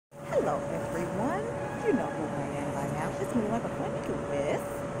You know who I am by now. It's me, like a Quinn with.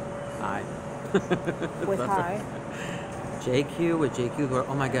 Hi. With hi. JQ with JQ.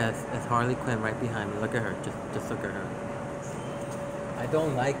 Oh my God, it's Harley Quinn right behind me. Look at her. Just look at her. I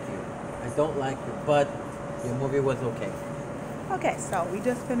don't like you. I don't like you. But your movie was okay. Okay, so we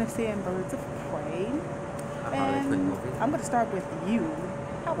just finished seeing Birds of Prey. A Harley Quinn movie. I'm going to start with you.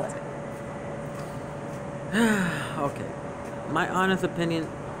 How was it? Okay. My honest opinion,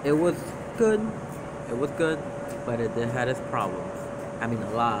 it was good. It was good, but it had its problems. I mean,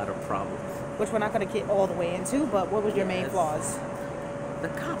 a lot of problems. Which we're not going to get all the way into, but what was your main flaws? The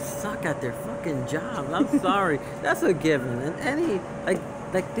cops suck at their fucking jobs. I'm sorry. That's a given. And any, like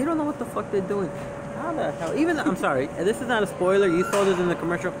they don't know what the fuck they're doing. How the hell? Even, I'm sorry, this is not a spoiler. You saw this in the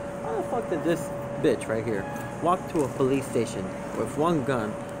commercial. How the fuck did this bitch right here walk to a police station with one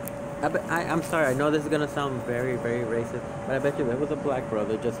gun? I'm sorry, I know this is going to sound very, very racist, but I bet you there was a black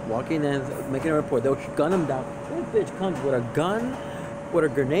brother just walking in, making a report. They'll gun him down. This bitch comes with a gun, with a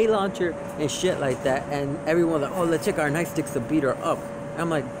grenade launcher, and shit like that, and everyone's like, oh, let's check our nightsticks to beat her up.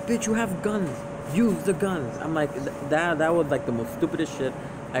 I'm like, bitch, you have guns. Use the guns. I'm like, that was like the most stupidest shit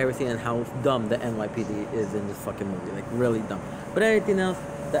I ever seen, and how dumb the NYPD is in this fucking movie. Like, really dumb. But everything else,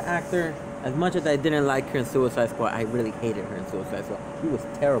 the actor, as much as I didn't like her in Suicide Squad, I really hated her in Suicide Squad. She was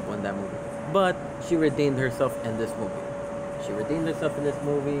terrible in that movie. But she redeemed herself in this movie. She redeemed herself in this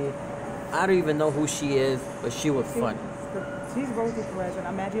movie. I don't even know who she is, but she was funny. She's Rosie Perez, and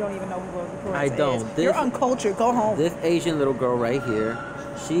I'm mad you don't even know who Rosie Perez I don't. is. You're uncultured. Go home. This Asian little girl right here,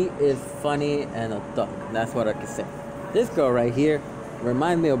 she is funny and a thug. That's what I can say. This girl right here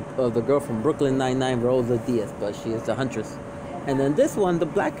reminds me of the girl from Brooklyn Nine-Nine, Rosa Diaz, but she is the huntress. And then this one, the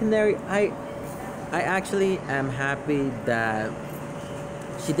Black Canary, I actually am happy that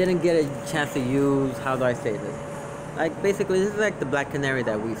she didn't get a chance to use, how do I say this? Like, basically, this is like the Black Canary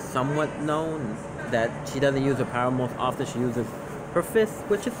that we somewhat know, that she doesn't use her power most often. She uses her fists,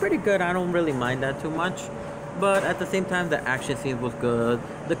 which is pretty good. I don't really mind that too much. But at the same time, the action scenes was good.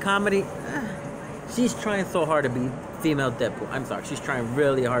 The comedy, she's trying so hard to be female Deadpool. I'm sorry, she's trying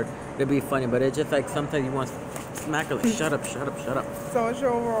really hard to be funny, but it's just like sometimes you want to smack her like, shut up, shut up, shut up. So what's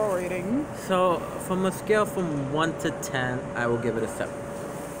your overall rating? So from a scale from 1 to 10, I will give it a 7.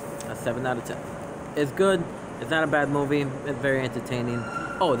 A 7 out of 10. It's good. It's not a bad movie. It's very entertaining.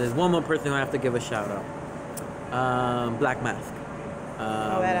 Oh, there's one more person who I have to give a shout out. Black Mask.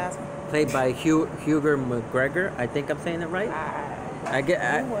 Badass. Played by Huger McGregor. I think I'm saying it right.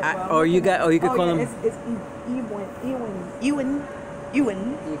 You could call him. It's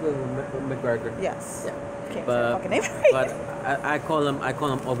Ewan McGregor. Yes. Yeah. Can't say the fucking name right. But I call him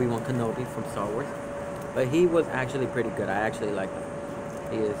Obi-Wan Kenobi from Star Wars. But he was actually pretty good. I actually liked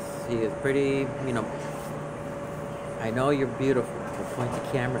him. He is pretty, you know. I know you're beautiful. But point the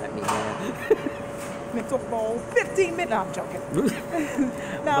camera at me, man. Mental ball, 15 minutes. No, I'm joking.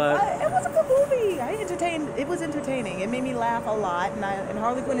 It was a good movie. It was entertaining. It made me laugh a lot. And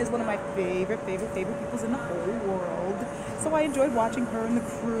Harley Quinn is one of my favorite peoples in the whole world. So I enjoyed watching her and the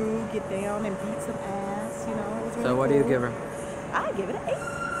crew get down and beat some ass. You know, it was really So what do you give her? I give it an 8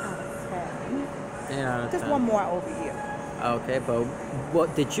 out of 10. 8 out of 10. Just one more over here. Okay, but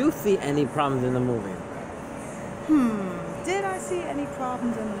what did you see any problems in the movie? Did I see any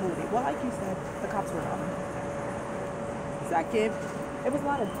problems in the movie? Well, like you said, the cops were dumb. Second, it was a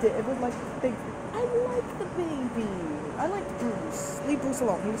lot of it was like big. I liked the baby. I liked Bruce. Leave Bruce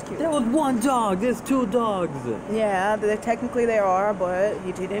alone. He was cute. There was one dog. There's 2 dogs. Yeah, technically there are, but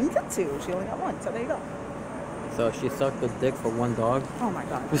you didn't get 2. She only got 1. So there you go. So she sucked the dick for 1 dog? Oh my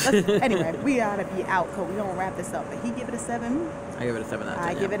God. Anyway, we gotta be out because we're gonna wrap this up. But he give it a 7. I give it a 7 out of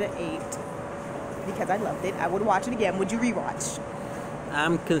 10. I give it an 8 because I loved it. I would watch it again. Would you rewatch?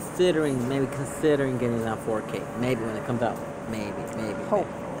 I'm considering getting it on 4K. Maybe when it comes out. Maybe.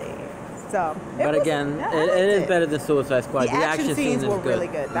 Hopefully. So. But again, it is better than Suicide Squad. The action scenes were good. really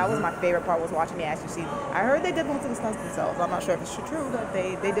good. That was my favorite part, was watching the action scenes. I heard they did most of the stunts themselves. I'm not sure if it's true, but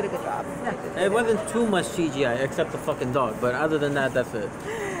they did a good job. Yeah. It wasn't too much CGI except the fucking dog. But other than that, that's it.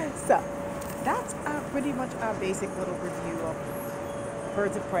 So, that's pretty much our basic little review of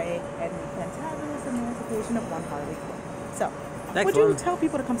Birds of Prey and the Fantabulous Emancipation of one Harley Quinn. So, would you tell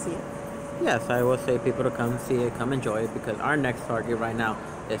people to come see it? Yes, I will say people to come see it, come enjoy it, because our next target right now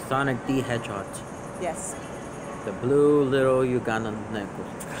is Sonic the Hedgehog. Yes. The blue little Ugandan necklace.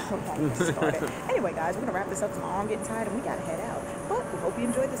 Anyway, guys, we're going to wrap this up because I'm getting tired and we got to head out. But we hope you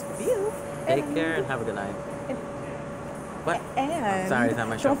enjoyed this review. Take care and have a good night. And I'm sorry, it's not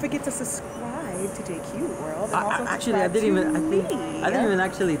my show. Don't forget to subscribe subscribe to JQ World. And also Actually, I didn't even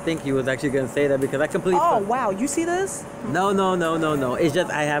actually think you was actually gonna say that because I completely. Oh wow, you see this? No. It's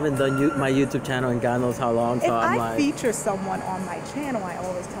just I haven't done my YouTube channel in God knows how long, so If I'm I like. feature someone on my channel, I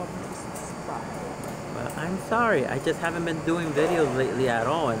always tell them to subscribe. Well, I'm sorry, I just haven't been doing videos lately at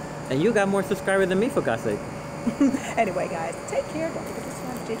all, and you got more subscribers than me for God's sake. Anyway, guys, take care. Don't forget to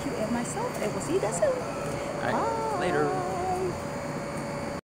subscribe to JQ and myself, and we'll see you guys soon. All right, later.